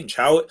to change.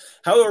 How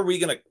are we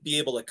going to be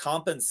able to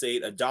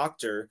compensate a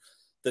doctor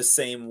the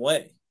same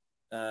way?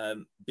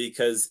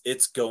 Because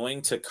it's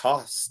going to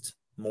cost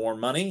more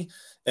money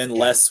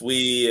unless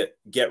we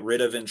get rid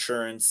of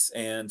insurance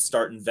and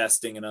start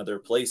investing in other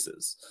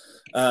places.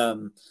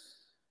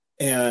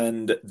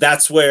 And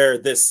that's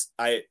where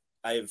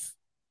I've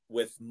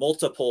with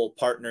multiple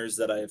partners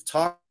that I've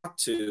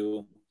talked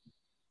to,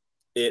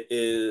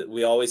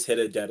 we always hit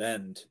a dead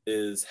end.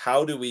 Is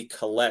how do we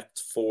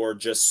collect for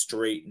just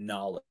straight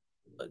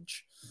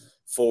knowledge,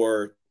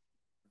 for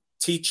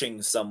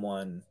teaching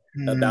someone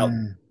about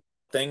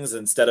things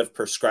instead of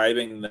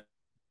prescribing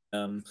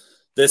them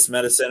this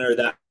medicine or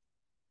that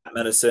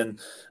medicine.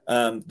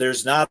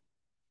 There's not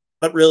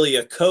really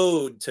a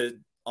code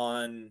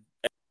on.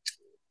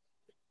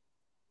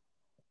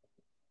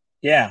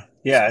 Yeah,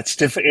 it's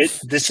different.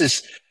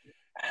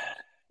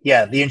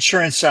 The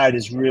insurance side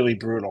is really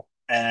brutal,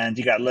 and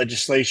you got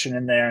legislation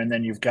in there, and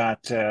then you've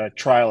got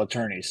trial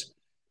attorneys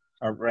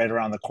right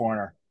around the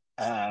corner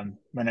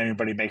when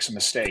anybody makes a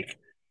mistake.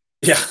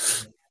 Yeah,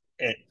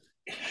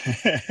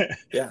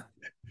 yeah,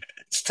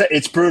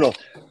 it's brutal.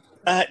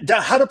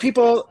 How do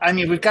people? I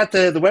mean, we've got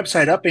the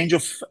website up,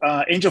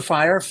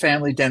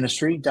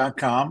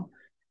 angelfirefamilydentistry.com.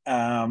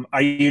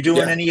 Are you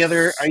doing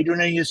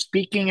any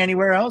speaking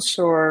anywhere else,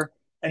 or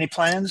any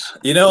plans?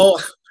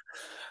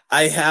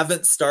 I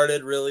haven't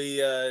started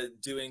really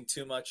doing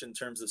too much in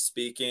terms of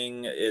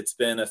speaking. It's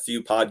been a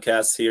few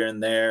podcasts here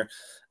and there.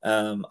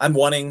 I'm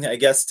wanting, I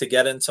guess, to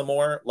get into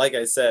more. Like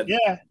I said,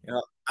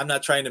 I'm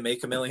not trying to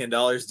make $1 million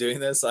doing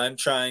this. I'm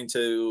trying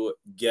to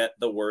get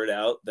the word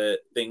out that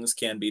things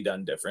can be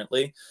done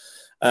differently.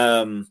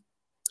 I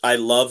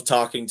love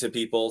talking to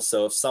people.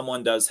 So if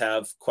someone does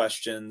have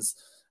questions,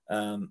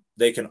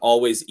 they can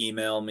always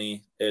email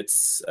me.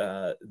 It's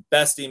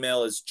best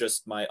email is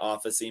just my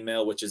office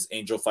email, which is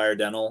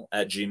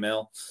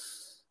angelfiredental@gmail.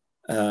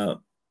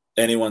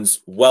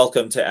 Anyone's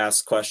welcome to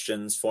ask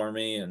questions for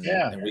me, and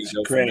we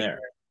go from there.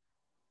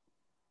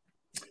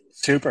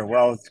 Super.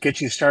 Well, let's get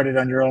you started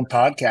on your own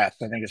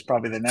podcast. I think it's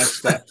probably the next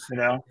step.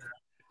 I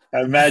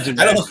imagine.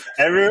 I don't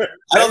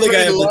think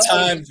I have the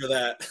time for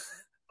that.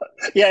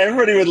 Yeah,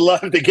 everybody would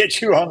love to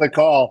get you on the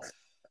call.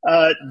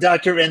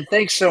 Dr. Vin,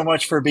 thanks so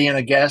much for being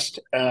a guest,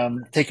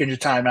 taking your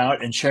time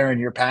out and sharing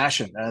your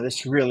passion.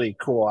 This is really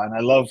cool, and I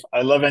love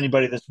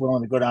anybody that's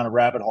willing to go down a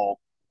rabbit hole.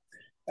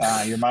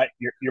 You're my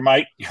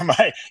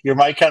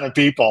kind of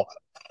people.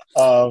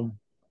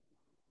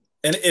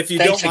 And if you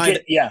don't mind,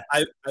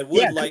 I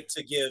would like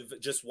to give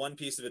just one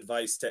piece of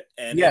advice to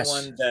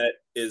anyone that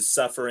is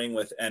suffering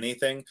with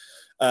anything.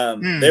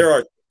 There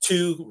are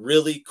 2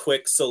 really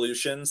quick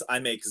solutions. I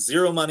make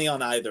zero money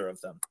on either of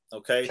them.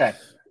 Okay.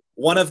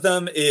 One of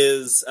them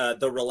is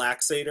the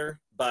Relaxator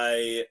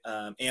by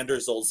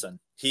Anders Olsen.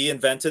 He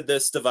invented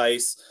this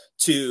device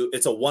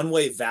it's a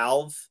one-way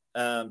valve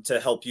to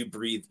help you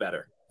breathe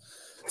better.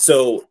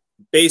 So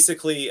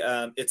basically,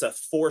 it's a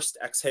forced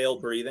exhale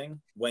breathing.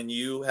 When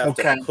you have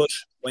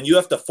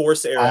to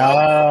force air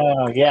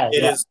out,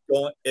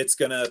 it's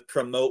going to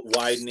promote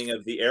widening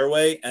of the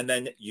airway, and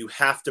then you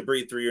have to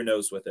breathe through your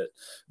nose with it.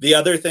 The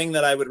other thing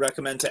that I would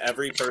recommend to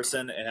every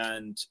person,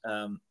 and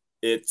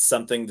it's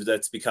something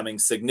that's becoming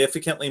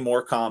significantly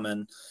more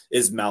common,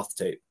 is mouth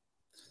tape.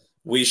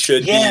 We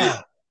should be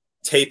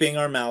taping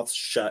our mouths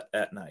shut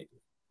at night.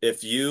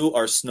 If you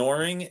are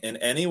snoring in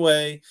any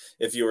way,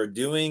 if you are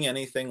doing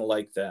anything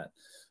like that,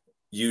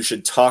 you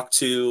should talk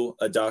to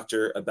a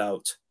doctor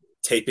about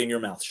taping your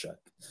mouth shut.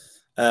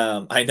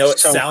 I know it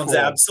sounds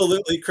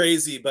absolutely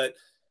crazy, but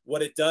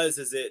what it does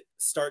is it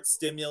starts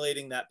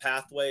stimulating that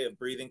pathway of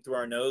breathing through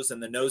our nose,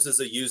 and the nose is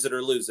a use it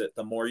or lose it.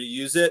 The more you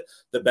use it,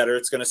 the better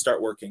it's going to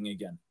start working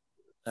again.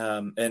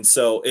 And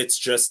so it's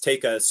just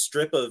take a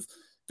strip of,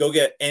 go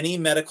get any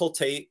medical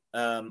tape.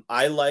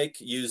 I like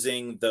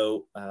using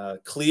the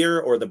clear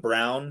or the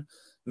brown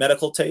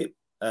medical tape,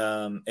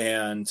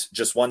 and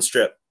just one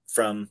strip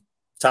from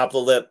top of the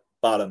lip,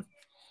 bottom,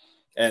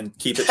 and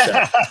keep it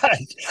shut.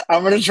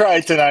 I'm going to try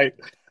it tonight.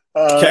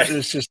 Okay.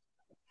 It's just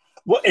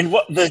what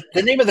the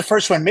name of the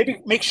first one.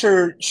 Maybe make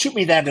sure, shoot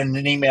me that in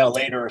an email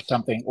later or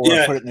something, or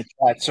put it in the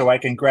chat so I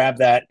can grab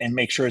that and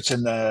make sure it's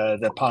in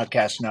the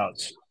podcast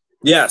notes.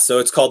 Yeah, so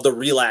it's called the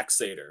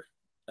Relaxator.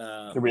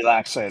 The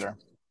Relaxator.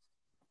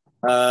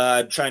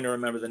 I'm trying to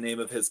remember the name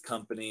of his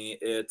company.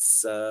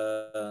 It's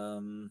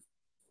oh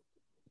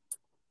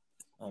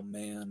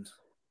man.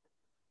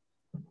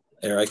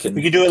 There, I can.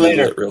 We can do it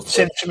later.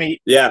 Send it to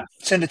me. Yeah,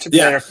 send it to me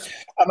later.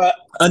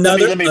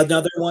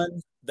 Another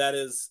one that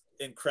is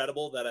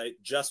incredible that I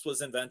just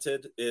was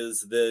invented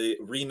is the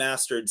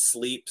remastered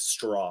sleep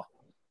straw.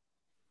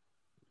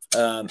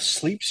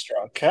 Sleep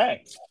straw.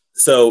 Okay.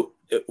 So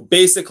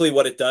basically,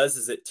 what it does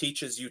is it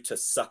teaches you to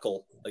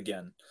suckle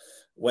again.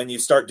 When you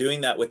start doing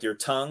that with your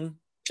tongue,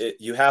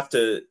 you have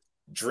to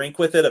drink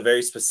with it a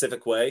very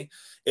specific way.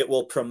 It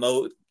will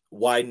promote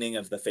widening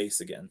of the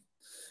face again.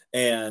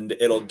 And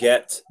it'll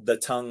get the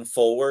tongue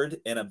forward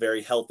in a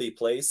very healthy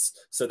place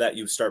so that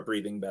you start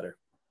breathing better.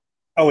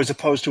 Oh, as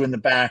opposed to in the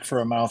back for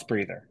a mouth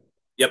breather.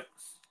 Yep.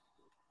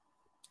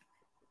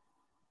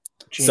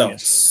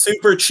 Genius. So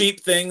super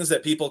cheap things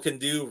that people can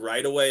do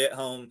right away at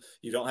home.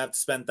 You don't have to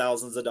spend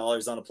thousands of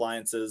dollars on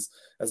appliances,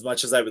 as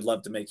much as I would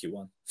love to make you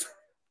one.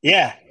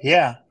 Yeah.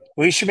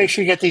 Well, you should make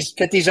sure you get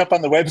these up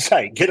on the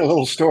website. Get a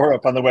little store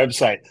up on the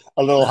website.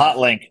 A little hot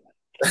link.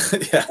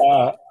 Yeah.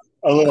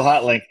 A little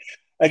hot link.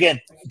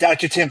 Again,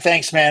 Dr. Tim,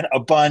 thanks, man, a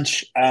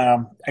bunch. I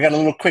got a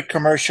little quick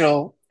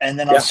commercial, and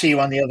then I'll see you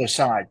on the other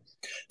side.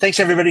 Thanks,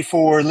 everybody,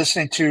 for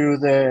listening to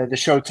the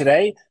show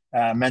today.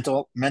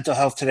 Mental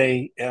Health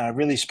Today,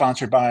 really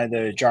sponsored by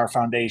the JAR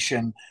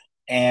Foundation.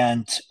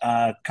 And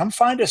come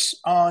find us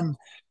on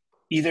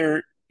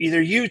either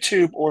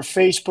YouTube or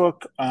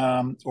Facebook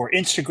or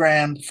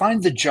Instagram.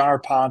 Find the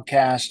JAR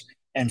podcast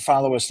and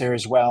follow us there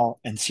as well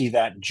and see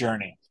that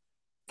journey.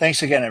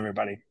 Thanks again,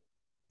 everybody.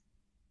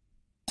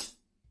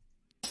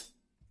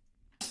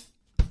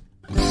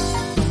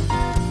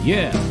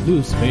 Yeah,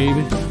 loose,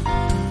 baby.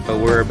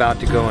 We're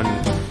about to go and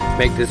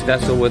make this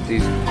vessel with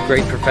these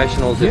great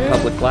professionals at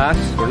Public Glass.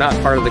 We're not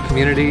part of the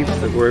community,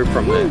 but we're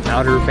from the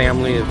outer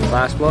family of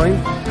glass blowing.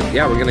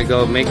 Yeah, we're going to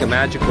go make a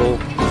magical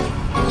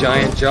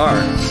giant jar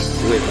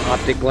with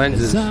optic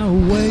lenses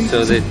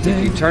so that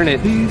if you turn it,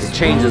 it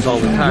changes all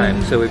the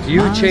time. So if you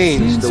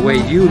change the way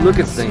you look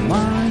at things,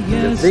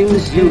 the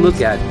things you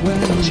look at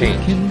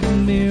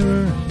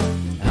change.